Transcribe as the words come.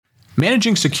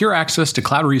Managing secure access to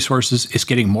cloud resources is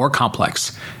getting more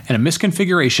complex, and a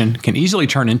misconfiguration can easily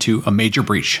turn into a major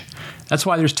breach. That's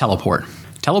why there's Teleport.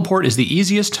 Teleport is the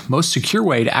easiest, most secure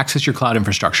way to access your cloud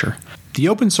infrastructure. The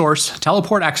open source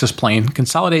Teleport Access Plane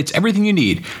consolidates everything you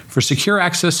need for secure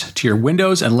access to your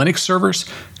Windows and Linux servers,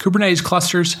 Kubernetes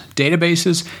clusters,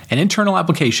 databases, and internal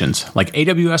applications like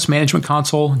AWS Management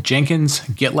Console, Jenkins,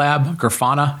 GitLab,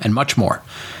 Grafana, and much more.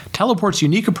 Teleport's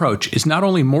unique approach is not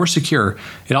only more secure,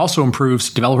 it also improves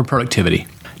developer productivity.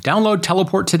 Download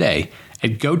Teleport today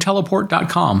at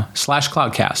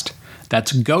goteleport.com/cloudcast.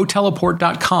 That's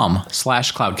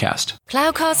goteleport.com/cloudcast.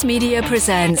 Cloudcast Media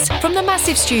presents from the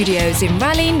massive studios in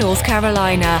Raleigh, North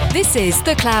Carolina. This is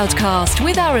the Cloudcast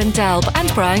with Aaron Delp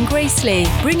and Brian Gracely,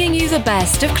 bringing you the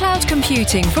best of cloud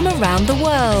computing from around the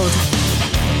world.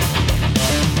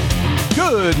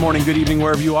 Good morning, good evening,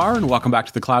 wherever you are, and welcome back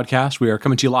to the Cloudcast. We are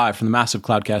coming to you live from the massive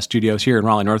Cloudcast studios here in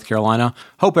Raleigh, North Carolina.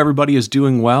 Hope everybody is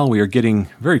doing well. We are getting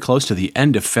very close to the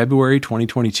end of February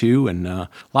 2022, and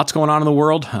lots going on in the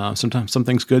world. Sometimes some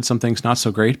things good, some things not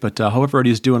so great, but hope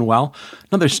everybody is doing well.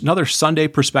 Another Sunday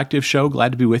Perspective show.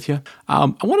 Glad to be with you.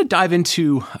 I want to dive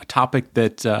into a topic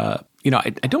that I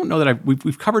don't know that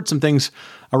we've covered some things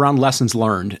around lessons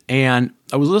learned, and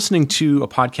I was listening to a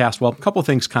podcast. Well, a couple of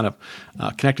things kind of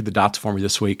connected the dots for me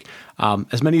this week.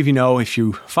 As many of you know, if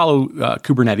you follow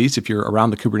Kubernetes, if you're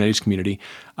around the Kubernetes community,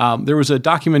 there was a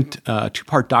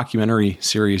two-part documentary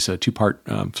series, a two-part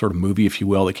sort of movie, if you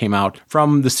will, that came out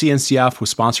from the CNCF, was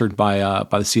sponsored by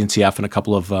the CNCF and a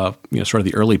couple of sort of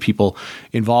the early people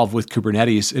involved with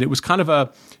Kubernetes, and it was kind of a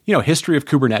history of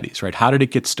Kubernetes, right? How did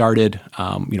it get started?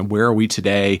 Where are we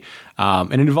today?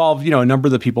 And it involved a number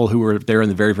of the people who were there in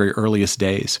the very, very earliest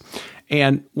days.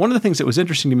 And one of the things that was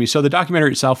interesting to me, so the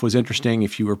documentary itself was interesting.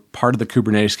 If you were part of the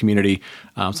Kubernetes community,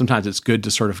 sometimes it's good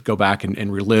to sort of go back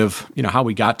and relive, how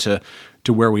we got to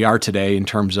where we are today in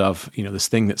terms of, this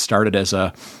thing that started as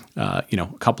a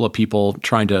couple of people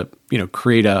trying to,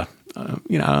 create a,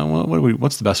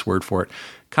 what's the best word for it?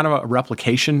 Kind of a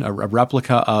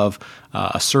replica of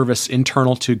a service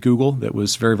internal to Google that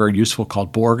was very, very useful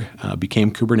called Borg,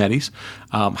 became Kubernetes,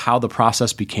 how the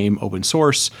process became open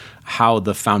source, how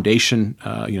the foundation,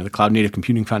 the Cloud Native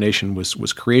Computing Foundation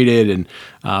was created, and,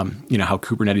 how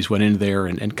Kubernetes went into there,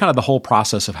 and kind of the whole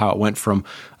process of how it went from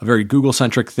a very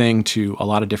Google-centric thing to a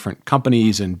lot of different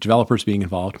companies and developers being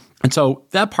involved. And so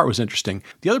that part was interesting.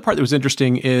 The other part that was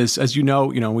interesting is, as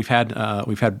we've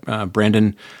had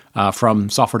Brandon from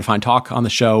Software Defined Talk on the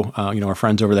show. Our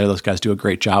friends over there, those guys do a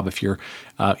great job. If you're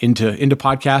into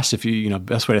podcasts, if you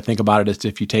best way to think about it is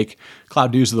if you take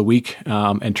Cloud News of the Week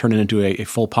and turn it into a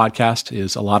full podcast,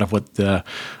 is a lot of what the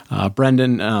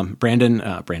Brandon,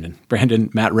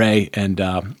 Matt Ray, and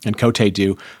Cote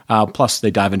do. Plus,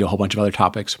 they dive into a whole bunch of other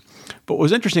topics. But what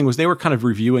was interesting was they were kind of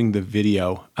reviewing the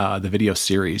video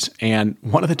series, and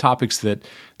one of the topics that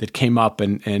came up,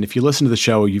 and if you listen to the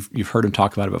show, you've heard him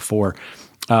talk about it before.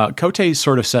 Cote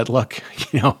sort of said, look,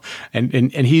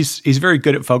 and he's very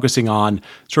good at focusing on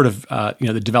sort of,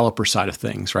 the developer side of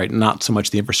things, right? Not so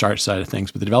much the infrastructure side of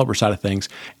things, but the developer side of things.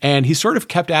 And he sort of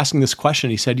kept asking this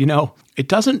question. He said, it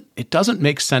doesn't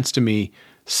make sense to me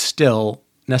still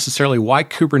necessarily why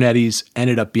Kubernetes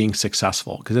ended up being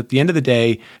successful. Because at the end of the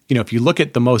day, if you look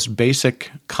at the most basic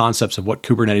concepts of what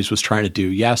Kubernetes was trying to do,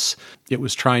 yes, it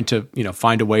was trying to,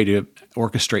 find a way to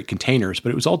orchestrate containers,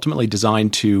 but it was ultimately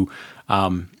designed to,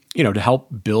 to help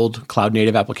build cloud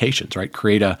native applications, right?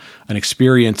 Create an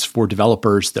experience for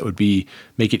developers that would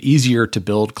make it easier to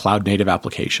build cloud native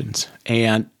applications.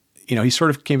 And, he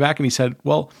sort of came back and he said,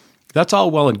 well, that's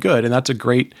all well and good. And that's a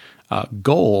great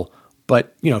goal.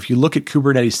 But, if you look at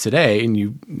Kubernetes today and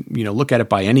you look at it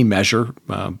by any measure,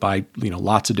 by,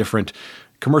 lots of different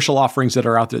commercial offerings that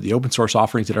are out there, the open source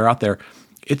offerings that are out there,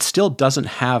 it still doesn't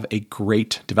have a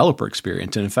great developer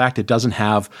experience. And in fact, it doesn't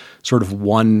have sort of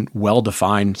one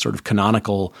well-defined sort of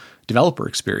canonical developer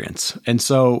experience. And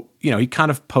so, he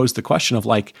kind of posed the question of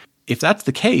like, if that's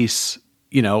the case,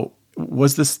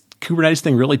 was this Kubernetes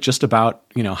thing really just about,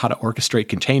 how to orchestrate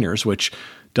containers, which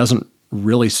doesn't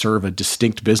really serve a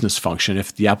distinct business function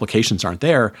if the applications aren't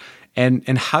there?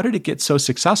 And how did it get so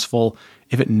successful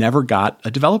if it never got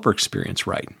a developer experience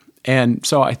right? And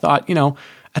so I thought,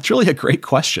 that's really a great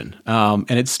question. And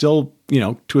it's still,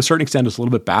 to a certain extent, it's a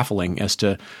little bit baffling as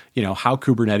to, how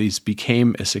Kubernetes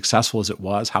became as successful as it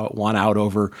was, how it won out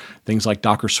over things like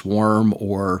Docker Swarm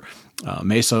or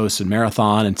Mesos and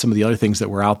Marathon and some of the other things that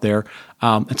were out there.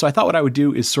 And so I thought what I would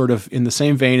do is sort of in the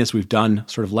same vein as we've done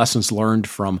sort of lessons learned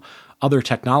from other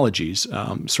technologies,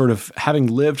 sort of having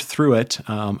lived through it,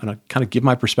 and I kind of give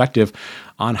my perspective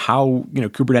on how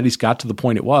Kubernetes got to the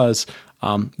point it was.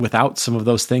 without some of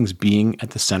those things being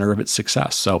at the center of its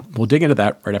success. So we'll dig into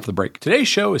that right after the break. Today's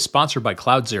show is sponsored by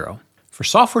CloudZero. For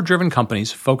software-driven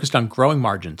companies focused on growing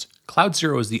margins,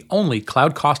 CloudZero is the only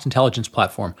cloud cost intelligence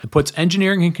platform that puts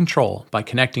engineering in control by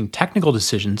connecting technical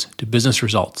decisions to business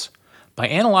results. By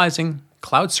analyzing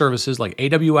cloud services like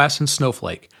AWS and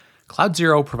Snowflake,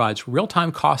 CloudZero provides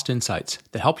real-time cost insights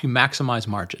that help you maximize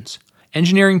margins.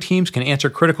 Engineering teams can answer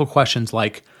critical questions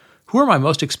like, who are my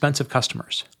most expensive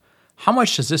customers? How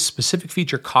much does this specific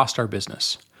feature cost our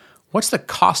business? What's the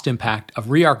cost impact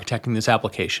of re-architecting this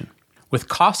application? With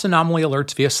cost anomaly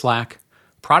alerts via Slack,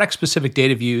 product-specific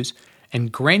data views, and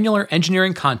granular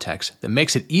engineering context that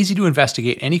makes it easy to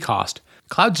investigate any cost,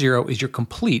 CloudZero is your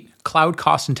complete cloud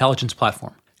cost intelligence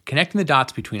platform, connecting the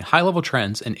dots between high-level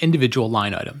trends and individual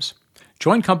line items.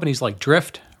 Join companies like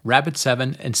Drift,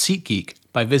 Rapid7, and SeatGeek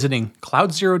by visiting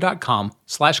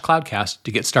cloudzero.com/cloudcast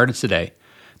to get started today.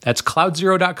 That's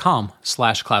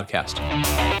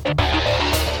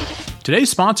cloudzero.com/cloudcast.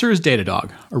 Today's sponsor is Datadog,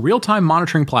 a real-time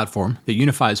monitoring platform that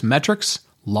unifies metrics,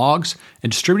 logs,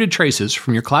 and distributed traces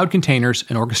from your cloud containers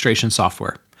and orchestration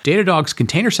software. Datadog's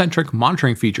container-centric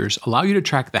monitoring features allow you to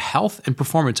track the health and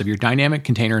performance of your dynamic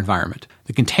container environment.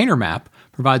 The container map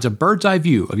provides a bird's-eye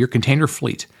view of your container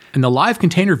fleet, and the live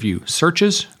container view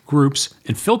searches, groups,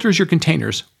 and filters your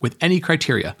containers with any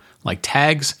criteria, like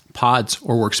tags, pods,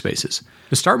 or workspaces.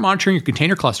 To start monitoring your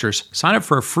container clusters, sign up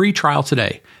for a free trial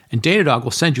today, and Datadog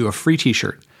will send you a free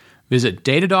t-shirt. Visit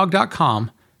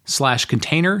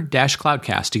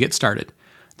datadog.com/container-cloudcast to get started.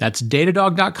 That's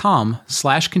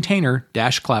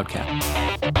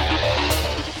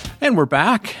datadog.com/container-cloudcast. And we're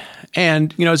back.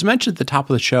 And, as mentioned at the top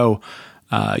of the show,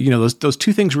 those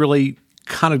two things really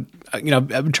kind of, I've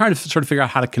been trying to sort of figure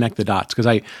out how to connect the dots, because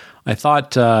I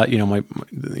thought,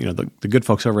 the good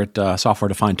folks over at Software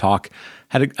Defined Talk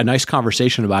had a nice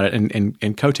conversation about it,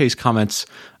 and Cote's comments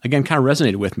again kind of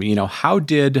resonated with me. How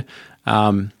did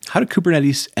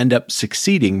Kubernetes end up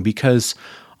succeeding? Because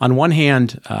on one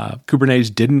hand,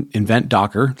 Kubernetes didn't invent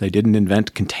Docker; they didn't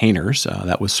invent containers.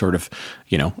 That was sort of,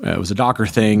 it was a Docker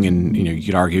thing, and you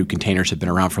could argue containers had been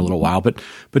around for a little while, but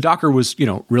Docker was,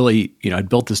 really, had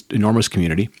built this enormous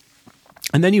community.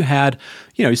 And then you had,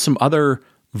 some other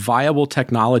viable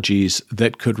technologies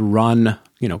that could run,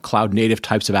 cloud native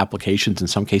types of applications, in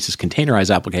some cases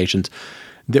containerized applications,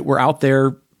 that were out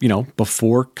there,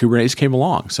 before Kubernetes came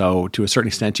along. So to a certain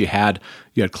extent, you had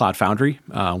Cloud Foundry,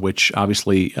 which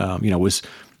obviously, was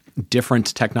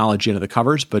different technology under the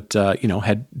covers, but,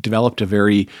 had developed a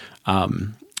very,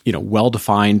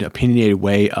 well-defined, opinionated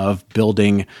way of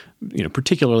building,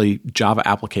 particularly Java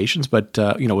applications, but,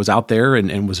 was out there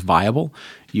and was viable.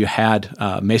 You had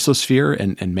Mesosphere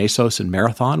and Mesos and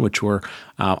Marathon, which were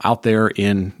out there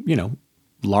in,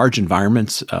 large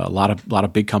environments, a lot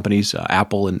of big companies,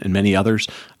 Apple and many others,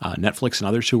 Netflix and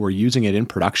others, who were using it in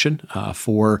production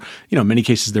for, in many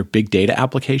cases, their big data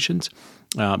applications.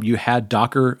 You had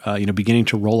Docker, beginning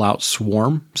to roll out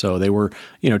Swarm. So they were,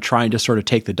 trying to sort of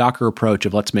take the Docker approach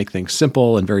of let's make things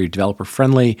simple and very developer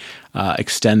friendly,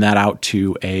 extend that out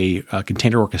to a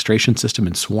container orchestration system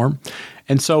in Swarm.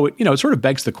 And so, it sort of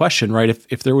begs the question, right?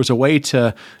 If there was a way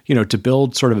to, to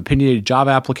build sort of opinionated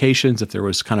Java applications, if there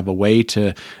was kind of a way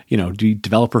to, be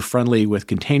developer friendly with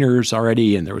containers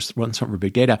already, and there was something for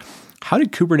big data, how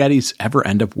did Kubernetes ever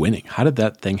end up winning? How did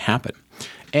that thing happen?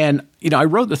 And, I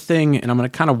wrote the thing, and I'm going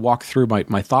to kind of walk through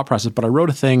my thought process, but I wrote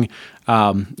a thing,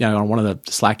 on one of the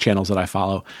Slack channels that I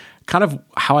follow, kind of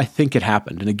how I think it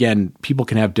happened. And again, people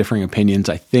can have differing opinions.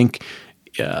 I think,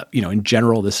 in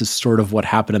general, this is sort of what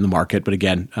happened in the market. But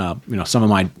again, some of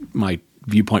my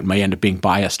viewpoint may end up being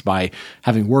biased by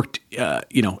having worked,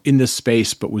 in this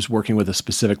space, but was working with a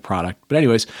specific product. But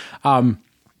anyways, I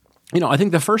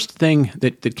think the first thing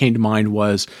that came to mind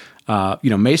was,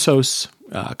 Mesos,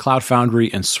 Cloud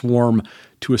Foundry, and Swarm,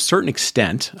 to a certain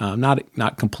extent,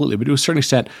 not completely, but to a certain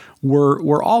extent,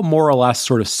 were all more or less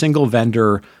sort of single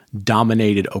vendor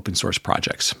dominated open source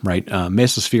projects, right?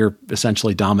 Mesosphere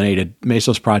essentially dominated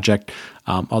Mesos project,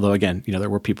 although again, there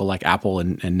were people like Apple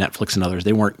and Netflix and others.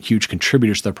 They weren't huge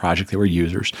contributors to the project; they were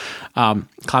users.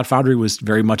 Cloud Foundry was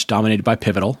very much dominated by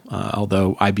Pivotal,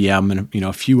 although IBM and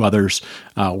a few others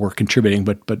were contributing,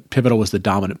 but Pivotal was the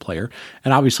dominant player,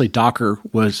 and obviously Docker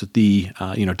was the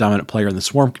dominant player in the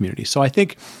Swarm community. So I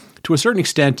think, to a certain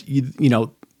extent,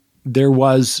 there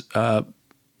was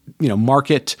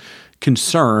market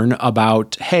concern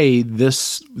about, hey,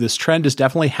 this trend is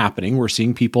definitely happening. We're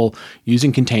seeing people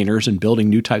using containers and building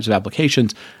new types of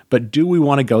applications, but do we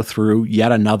want to go through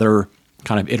yet another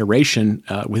kind of iteration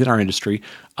within our industry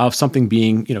of something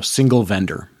being, single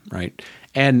vendor, right?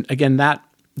 And again, that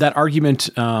argument,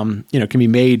 can be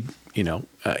made,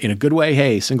 in a good way,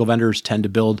 hey, single vendors tend to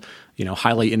build,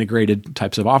 highly integrated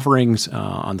types of offerings.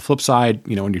 On the flip side,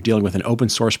 when you're dealing with an open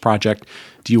source project,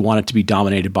 do you want it to be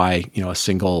dominated by, a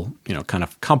single, kind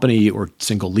of company or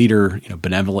single leader,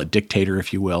 benevolent dictator,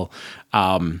 if you will?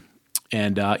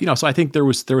 So I think there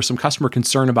was some customer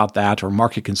concern about that or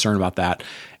market concern about that.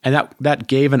 And that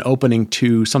gave an opening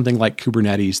to something like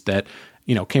Kubernetes that,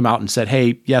 came out and said,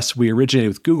 hey, yes, we originated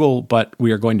with Google, but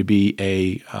we are going to be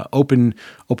a open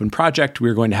project.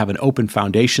 We're going to have an open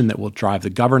foundation that will drive the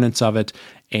governance of it.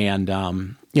 And,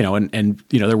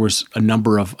 there was a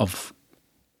number of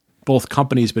both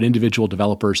companies, but individual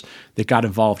developers that got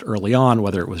involved early on,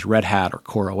 whether it was Red Hat or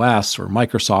CoreOS or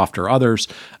Microsoft or others,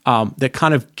 that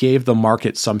kind of gave the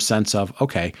market some sense of,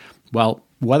 okay, well,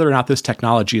 whether or not this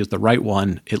technology is the right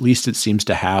one, at least it seems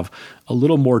to have a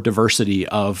little more diversity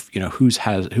of, who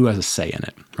has a say in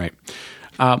it, right?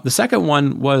 The second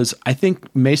one was, I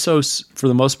think Mesos, for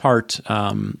the most part,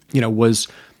 was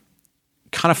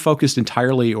kind of focused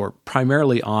entirely or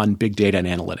primarily on big data and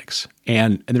analytics.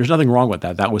 And there's nothing wrong with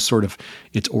that. That was sort of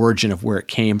its origin of where it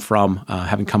came from,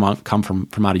 having come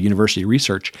from out of university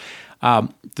research.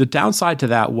 The downside to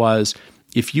that was,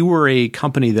 if you were a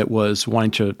company that was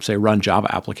wanting to, say, run Java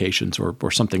applications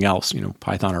or something else,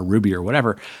 Python or Ruby or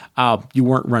whatever, you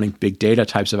weren't running big data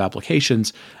types of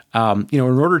applications. In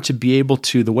order to be able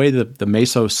to, the way that the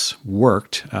Mesos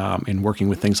worked in working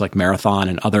with things like Marathon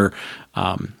and other,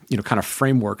 kind of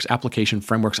frameworks, application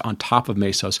frameworks on top of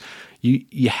Mesos,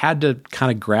 you had to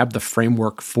kind of grab the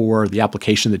framework for the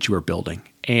application that you were building.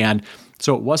 And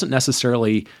so it wasn't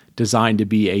necessarily designed to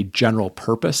be a general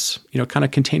purpose, kind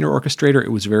of container orchestrator.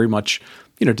 It was very much,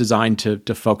 designed to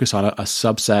focus on a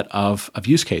subset of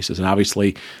use cases. And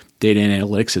obviously, data and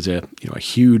analytics is a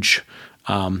huge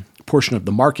portion of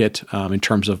the market in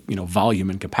terms of volume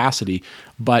and capacity,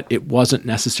 but it wasn't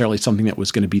necessarily something that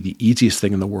was going to be the easiest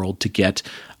thing in the world to get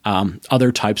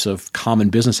other types of common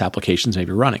business applications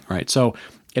maybe running, right? So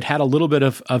it had a little bit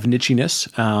of nichiness.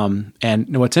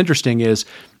 And what's interesting is,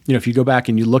 if you go back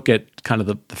and you look at kind of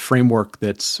the framework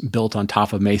that's built on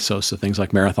top of Mesos, so things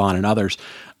like Marathon and others,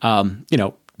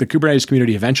 the Kubernetes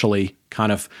community eventually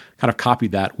kind of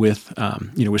copied that with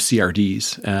with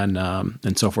CRDs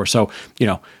and so forth. So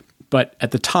but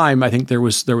at the time, I think there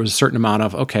was a certain amount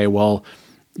of, okay, well,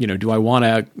 do I want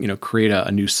to create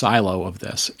a new silo of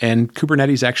this? And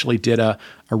Kubernetes actually did a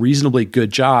reasonably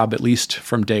good job, at least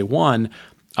from day one,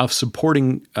 of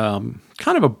supporting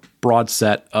kind of a broad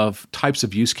set of types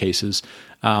of use cases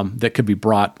that could be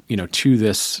brought, to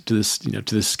this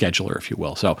scheduler, if you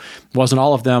will. So it wasn't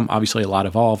all of them. Obviously, a lot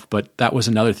evolved, but that was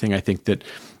another thing I think that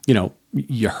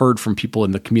you heard from people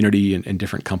in the community and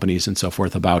different companies and so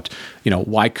forth about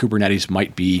why Kubernetes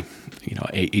might be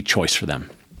a choice for them.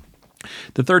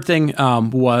 The third thing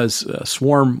was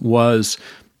Swarm was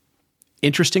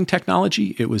interesting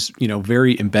technology. It was,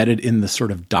 very embedded in the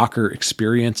sort of Docker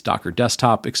experience, Docker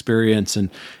desktop experience, and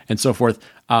so forth.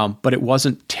 But it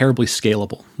wasn't terribly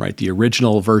scalable, right? The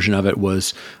original version of it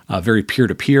was very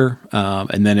peer-to-peer,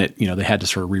 and then they had to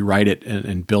sort of rewrite it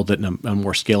and build it in a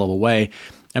more scalable way.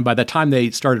 And by the time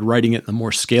they started writing it in a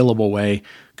more scalable way,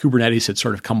 Kubernetes had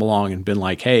sort of come along and been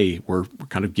like, hey, we're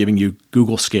kind of giving you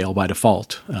Google scale by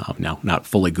default. Now, not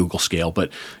fully Google scale, but,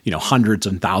 hundreds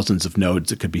and thousands of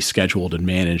nodes that could be scheduled and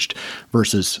managed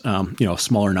versus, a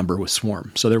smaller number with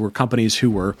Swarm. So there were companies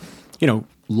who were,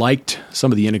 liked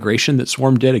some of the integration that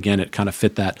Swarm did. Again, it kind of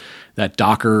fit that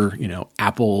Docker,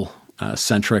 Apple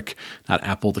centric, not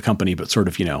Apple the company, but sort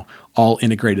of, all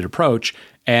integrated approach.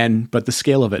 But the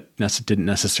scale of it didn't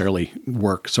necessarily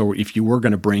work. So if you were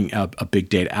going to bring a big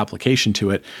data application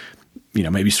to it,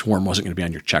 maybe Swarm wasn't going to be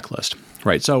on your checklist,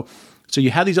 right? So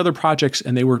you had these other projects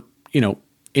and they were,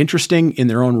 interesting in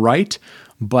their own right,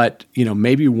 but,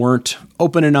 maybe weren't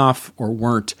open enough or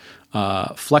weren't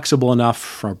flexible enough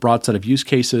for a broad set of use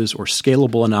cases or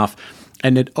scalable enough.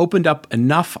 And it opened up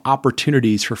enough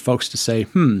opportunities for folks to say,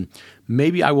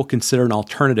 maybe I will consider an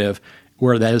alternative,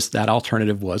 where that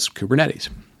alternative was Kubernetes.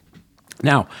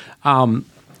 Now,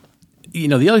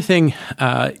 the other thing,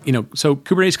 so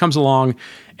Kubernetes comes along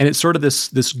and it's sort of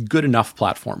this good enough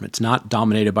platform. It's not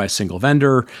dominated by a single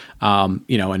vendor, and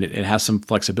it has some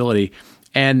flexibility.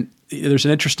 And there's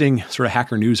an interesting sort of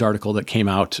Hacker News article that came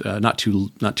out not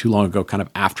too long ago, kind of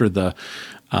after the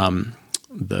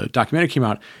documentary came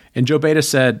out. And Joe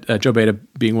Beda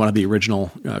being one of the original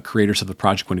creators of the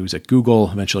project when he was at Google,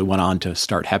 eventually went on to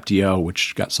start Heptio,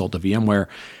 which got sold to VMware.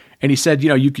 And he said,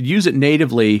 you could use it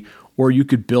natively, or you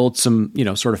could build some,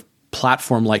 sort of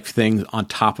platform-like thing on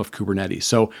top of Kubernetes.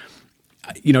 So,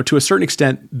 to a certain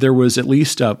extent, there was at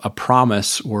least a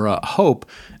promise or a hope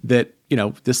that,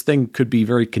 this thing could be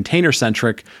very container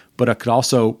centric, but it could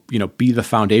also, be the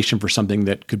foundation for something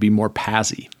that could be more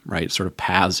PaaS-y, right? Sort of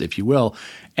PaaS, if you will.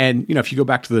 And, if you go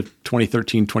back to the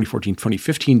 2013, 2014,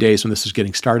 2015 days when this was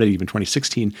getting started, even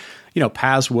 2016,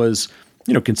 PaaS was,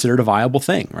 considered a viable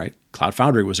thing, right? Cloud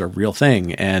Foundry was a real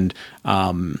thing. And,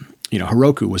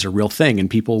 Heroku was a real thing. And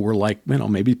people were like,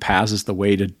 maybe PaaS is the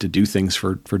way to do things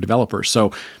for developers.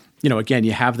 So, again,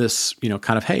 you have this,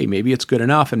 kind of, hey, maybe it's good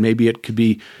enough and maybe it could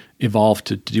be evolved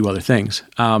to do other things.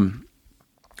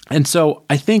 And so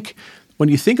I think when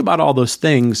you think about all those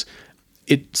things,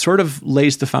 it sort of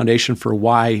lays the foundation for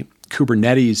why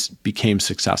Kubernetes became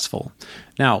successful.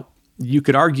 Now, you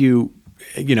could argue,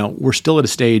 we're still at a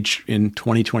stage in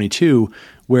 2022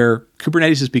 where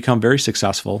Kubernetes has become very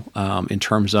successful in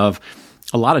terms of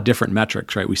a lot of different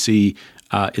metrics, right? We see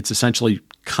it's essentially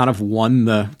kind of won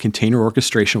the container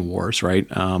orchestration wars, right?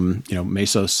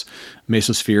 Mesosphere,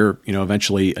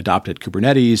 eventually adopted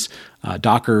Kubernetes.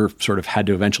 Docker sort of had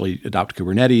to eventually adopt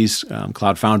Kubernetes.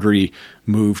 Cloud Foundry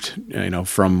moved,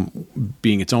 from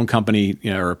being its own company,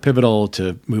 or Pivotal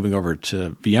to moving over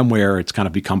to VMware. It's kind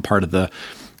of become part of the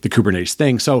Kubernetes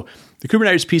thing. So the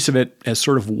Kubernetes piece of it has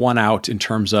sort of won out in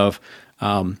terms of,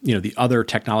 the other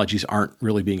technologies aren't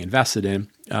really being invested in.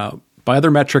 By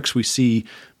other metrics, we see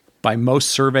by most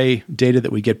survey data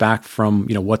that we get back from,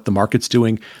 what the market's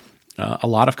doing, a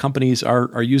lot of companies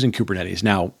are using Kubernetes.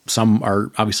 Now, some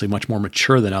are obviously much more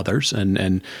mature than others,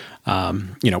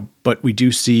 but we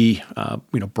do see,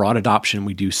 broad adoption.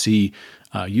 We do see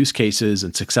use cases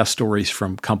and success stories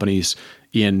from companies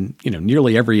in,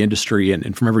 nearly every industry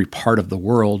and from every part of the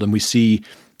world. And we see,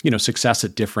 success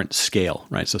at different scale,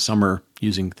 right? So some are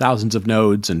using thousands of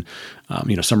nodes and,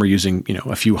 some are using,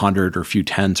 a few hundred or a few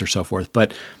tens or so forth.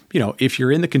 But, if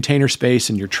you're in the container space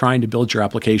and you're trying to build your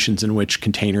applications in which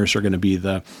containers are going to be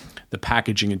the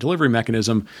packaging and delivery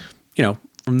mechanism,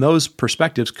 from those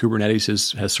perspectives,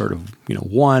 Kubernetes has sort of,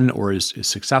 won or is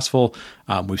successful.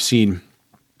 We've seen,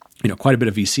 quite a bit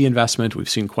of VC investment. We've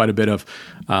seen quite a bit of,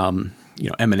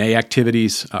 M&A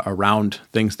activities around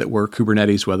things that were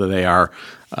Kubernetes, whether they are,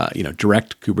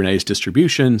 direct Kubernetes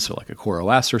distribution, so like a Core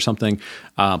OS or something.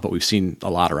 But we've seen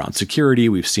a lot around security.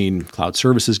 We've seen cloud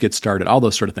services get started, all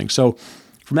those sort of things. So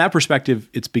from that perspective,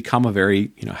 it's become a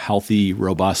very, healthy,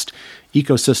 robust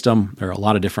ecosystem. There are a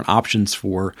lot of different options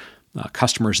for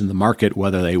customers in the market,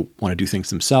 whether they want to do things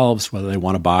themselves, whether they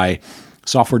want to buy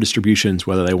software distributions,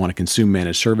 whether they want to consume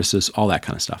managed services, all that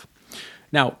kind of stuff.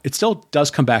 Now, it still does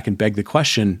come back and beg the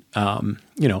question,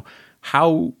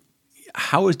 how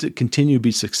is it continue to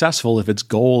be successful if its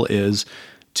goal is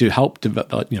to help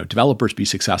developers be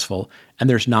successful, and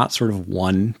there's not sort of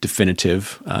one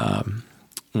definitive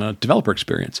developer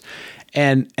experience?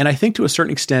 And I think to a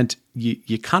certain extent,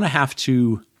 you kind of have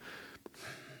to,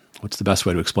 what's the best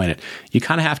way to explain it? You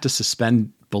kind of have to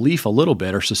suspend belief a little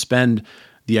bit, or suspend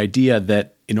the idea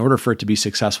that in order for it to be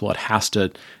successful, it has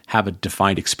to have a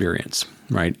defined experience,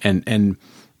 right? And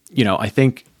I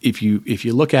think if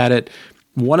you look at it,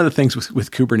 one of the things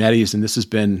with Kubernetes, and this has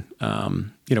been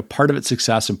part of its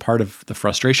success and part of the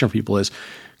frustration for people, is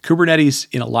Kubernetes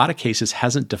in a lot of cases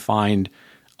hasn't defined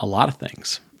a lot of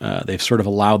things. They've sort of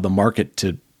allowed the market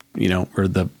to, or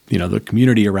the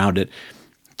community around it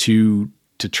to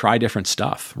try different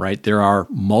stuff, right? There are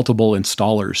multiple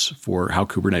installers for how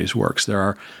Kubernetes works. There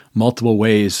are multiple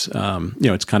ways,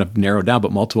 it's kind of narrowed down,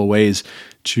 but multiple ways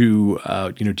to,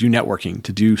 do networking,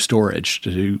 to do storage,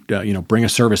 to do, bring a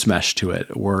service mesh to it,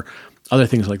 or other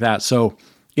things like that. So,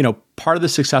 part of the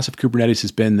success of Kubernetes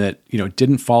has been that, it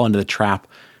didn't fall into the trap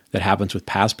that happens with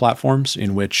PaaS platforms,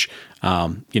 in which,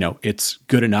 it's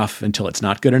good enough until it's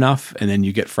not good enough, and then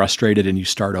you get frustrated and you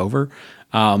start over.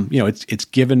 It's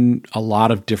given a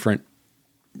lot of different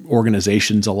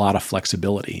organizations a lot of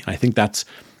flexibility. And I think that's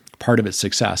part of its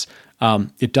success.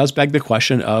 It does beg the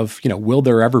question of, will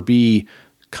there ever be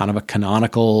kind of a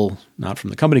canonical, not from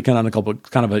the company canonical,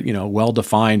 but kind of a,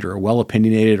 well-defined or a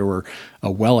well-opinionated or a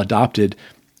well-adopted,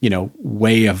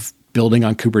 way of building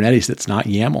on Kubernetes that's not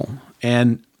YAML?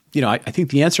 And, I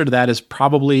think the answer to that is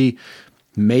probably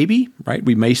maybe, right?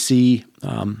 We may see,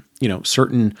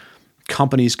 certain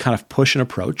companies kind of push an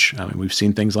approach. I mean, we've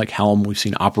seen things like Helm, we've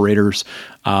seen operators,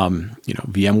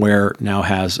 VMware now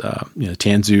has,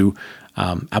 Tanzu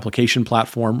application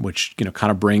platform, which,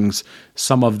 kind of brings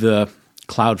some of the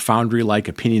Cloud Foundry-like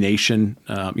opinionation,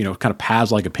 kind of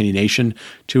PaaS-like opinionation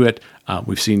to it.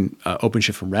 We've seen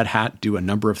OpenShift from Red Hat do a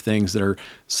number of things that are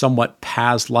somewhat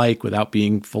PaaS-like without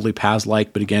being fully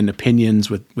PaaS-like, but again, opinions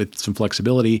with some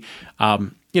flexibility.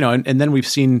 And then we've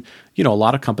seen, a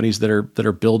lot of companies that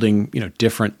are building,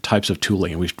 different types of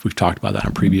tooling, and we've talked about that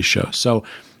on previous shows. So,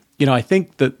 I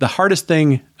think that the hardest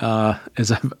thing,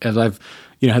 as I've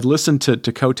had listened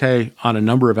to Cote on a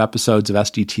number of episodes of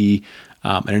SDT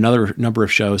and another number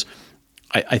of shows,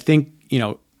 I think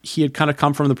he had kind of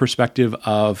come from the perspective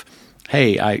of,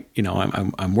 hey,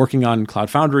 I'm working on Cloud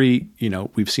Foundry.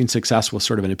 We've seen success with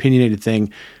sort of an opinionated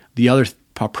thing. The other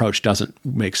approach doesn't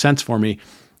make sense for me.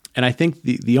 And I think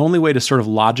the only way to sort of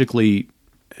logically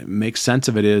make sense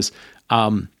of it is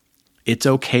it's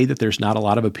okay that there's not a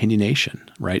lot of opinionation,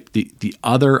 right? The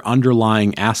other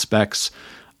underlying aspects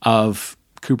of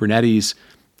Kubernetes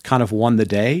kind of won the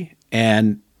day,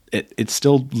 and it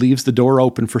still leaves the door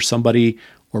open for somebody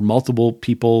or multiple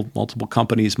people, multiple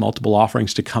companies, multiple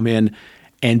offerings to come in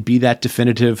and be that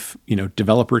definitive,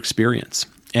 developer experience.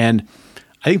 And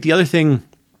I think the other thing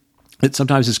that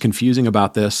sometimes is confusing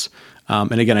about this,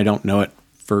 and again, I don't know it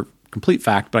for complete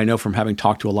fact, but I know from having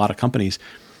talked to a lot of companies,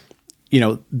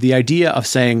 the idea of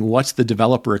saying what's the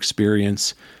developer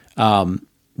experience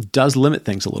does limit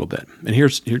things a little bit. And here,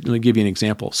 let me give you an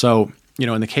example. So,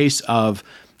 in the case of,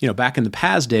 back in the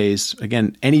PaaS days,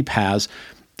 again, any PaaS,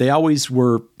 they always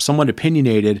were somewhat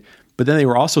opinionated, but then they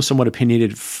were also somewhat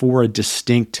opinionated for a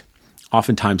distinct,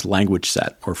 oftentimes language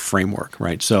set or framework,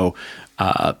 right? So,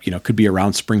 it could be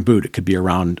around Spring Boot, it could be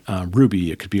around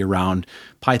Ruby, it could be around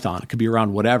Python, it could be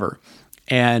around whatever.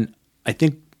 And I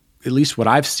think at least what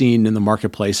I've seen in the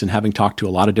marketplace and having talked to a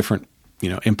lot of different,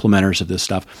 implementers of this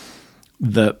stuff,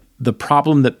 the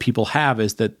problem that people have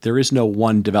is that there is no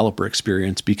one developer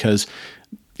experience because,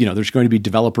 there's going to be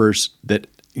developers that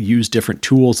use different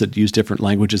tools, that use different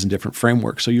languages and different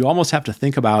frameworks. So you almost have to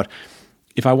think about,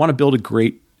 if I want to build a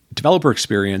great developer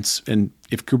experience, and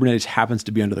if Kubernetes happens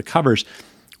to be under the covers,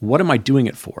 what am I doing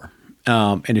it for?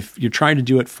 And if you're trying to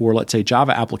do it for, let's say,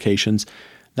 Java applications,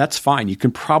 that's fine. You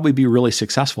can probably be really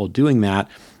successful doing that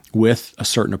with a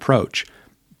certain approach.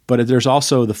 But there's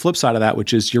also the flip side of that,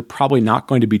 which is you're probably not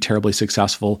going to be terribly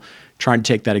successful trying to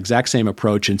take that exact same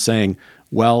approach and saying,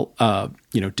 well,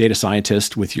 data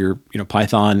scientist with your,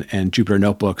 Python and Jupyter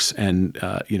notebooks and,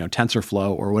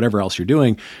 TensorFlow or whatever else you're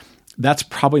doing, that's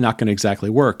probably not going to exactly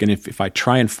work. And if I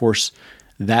try and force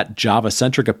that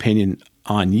Java-centric opinion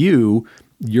on you,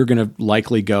 you're going to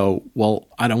likely go, well,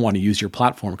 I don't want to use your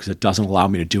platform because it doesn't allow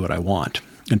me to do what I want.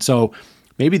 And so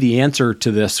maybe the answer to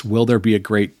this, will there be a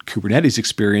great Kubernetes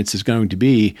experience, is going to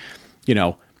be,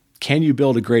 can you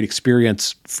build a great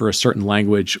experience for a certain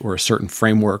language or a certain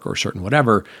framework or a certain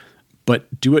whatever, but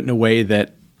do it in a way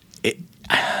that,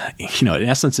 in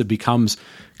essence, it becomes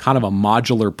kind of a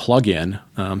modular plugin,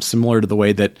 similar to the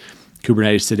way that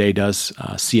Kubernetes today does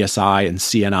CSI and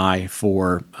CNI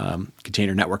for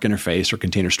container network interface or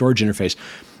container storage interface.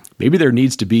 Maybe there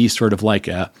needs to be sort of like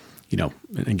a,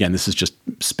 and again, this is just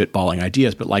spitballing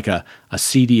ideas, but like a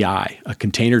CDI, a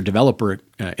container developer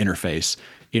interface,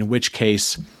 in which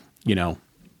case,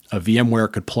 a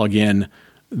VMware could plug in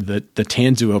the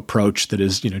Tanzu approach that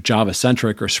is,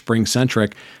 Java-centric or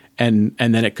Spring-centric, and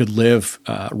then it could live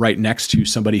right next to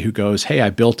somebody who goes, hey, I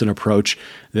built an approach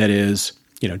that is,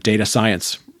 data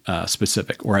science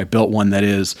specific, or I built one that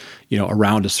is,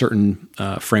 around a certain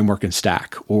framework and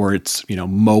stack, or it's,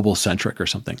 mobile-centric or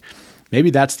something. Maybe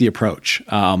that's the approach.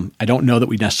 I don't know that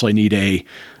we necessarily need a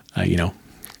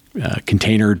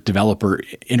container developer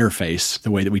interface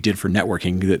the way that we did for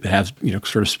networking that has,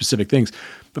 sort of specific things.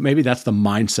 But maybe that's the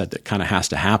mindset that kind of has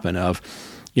to happen of,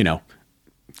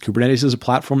 Kubernetes is a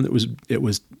platform that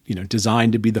was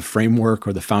designed to be the framework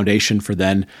or the foundation for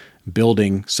then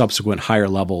building subsequent higher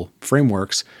level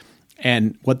frameworks.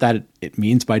 And what that it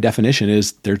means by definition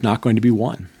is there's not going to be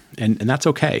one. And that's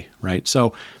okay, right?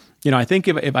 So, I think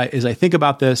as I think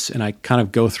about this and I kind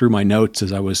of go through my notes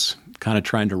as I was kind of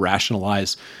trying to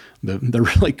rationalize the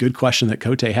really good question that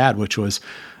Cote had, which was,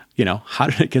 how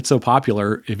did it get so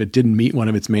popular if it didn't meet one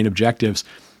of its main objectives?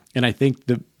 And I think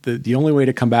the only way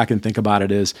to come back and think about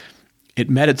it is it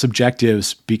met its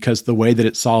objectives because the way that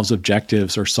it solves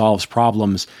objectives or solves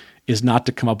problems is not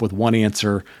to come up with one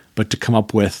answer, but to come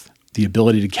up with the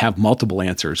ability to have multiple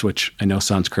answers, which I know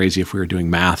sounds crazy if we were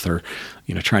doing math or,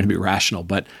 trying to be rational.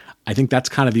 But I think that's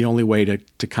kind of the only way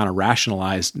to kind of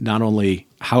rationalize not only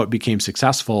how it became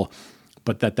successful,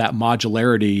 but that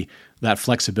modularity, that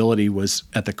flexibility was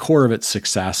at the core of its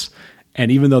success.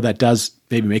 And even though that does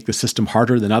maybe make the system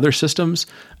harder than other systems,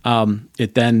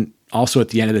 it then also at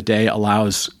the end of the day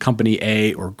allows company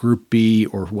A or group B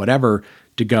or whatever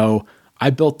to go, I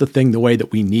built the thing the way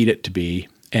that we need it to be.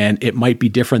 And it might be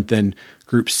different than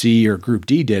group C or group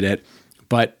D did it,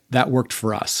 but that worked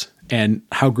for us. And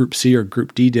how group C or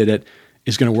group D did it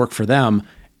is going to work for them.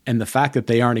 And the fact that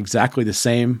they aren't exactly the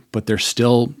same, but they're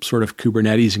still sort of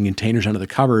Kubernetes and containers under the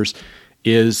covers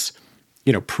is,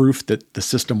 proof that the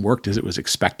system worked as it was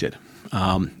expected.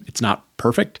 It's not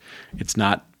perfect. It's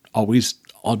not always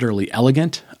utterly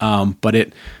elegant, but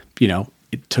it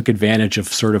took advantage of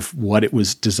sort of what it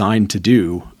was designed to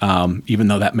do, even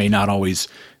though that may not always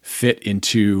fit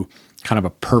into kind of a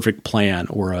perfect plan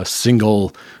or a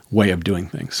single way of doing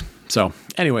things. So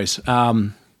anyways,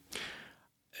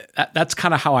 that's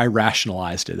kind of how I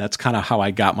rationalized it. That's kind of how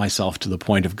I got myself to the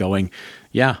point of going,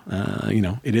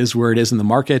 it is where it is in the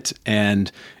market.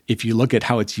 And if you look at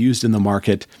how it's used in the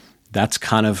market, that's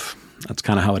kind of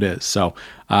how it is. So,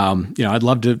 I'd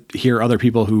love to hear other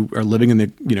people who are living in the,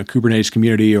 Kubernetes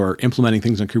community or implementing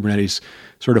things on Kubernetes,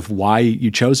 sort of why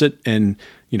you chose it and,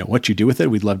 what you do with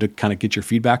it. We'd love to kind of get your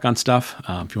feedback on stuff.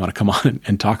 If you want to come on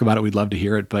and talk about it, we'd love to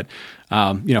hear it. But,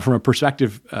 from a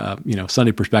perspective,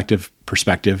 Sunday perspective,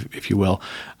 if you will,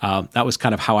 that was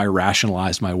kind of how I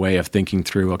rationalized my way of thinking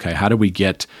through, okay, how do we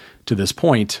get to this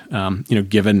point,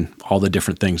 given all the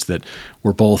different things that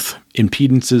were both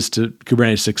impedances to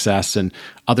Kubernetes success and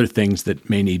other things that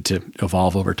may need to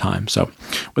evolve over time. So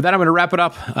with that, I'm going to wrap it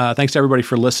up. Thanks to everybody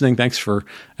for listening. Thanks for,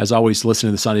 as always,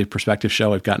 listening to the Sunday Perspective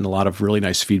Show. I've gotten a lot of really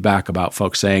nice feedback about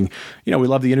folks saying, we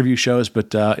love the interview shows,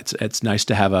 but it's nice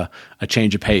to have a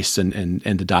change of pace and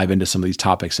to dive into some of these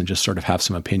topics and just sort of have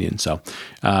some opinion. So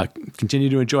continue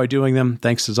to enjoy doing them.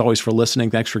 Thanks as always for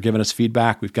listening. Thanks for giving us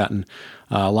feedback. We've gotten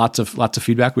lots of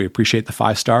feedback. We appreciate the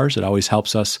 5 stars. It always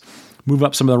helps us move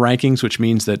up some of the rankings, which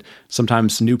means that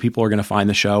sometimes new people are going to find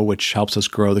the show, which helps us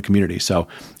grow the community. So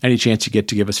any chance you get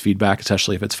to give us feedback,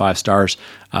 especially if it's 5 stars,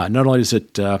 not only does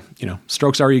it,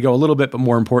 strokes our ego a little bit, but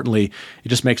more importantly, it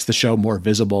just makes the show more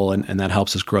visible and that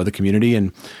helps us grow the community.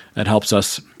 And that helps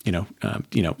us,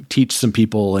 teach some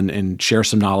people and share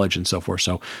some knowledge and so forth.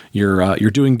 So you're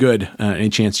doing good any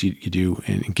chance you do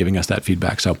in giving us that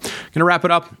feedback. So I'm going to wrap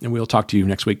it up and we'll talk to you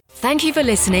next week. Thank you for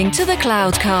listening to The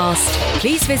Cloudcast.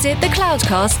 Please visit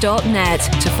thecloudcast.net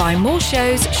to find more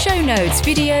shows, show notes,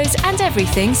 videos, and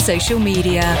everything social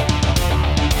media.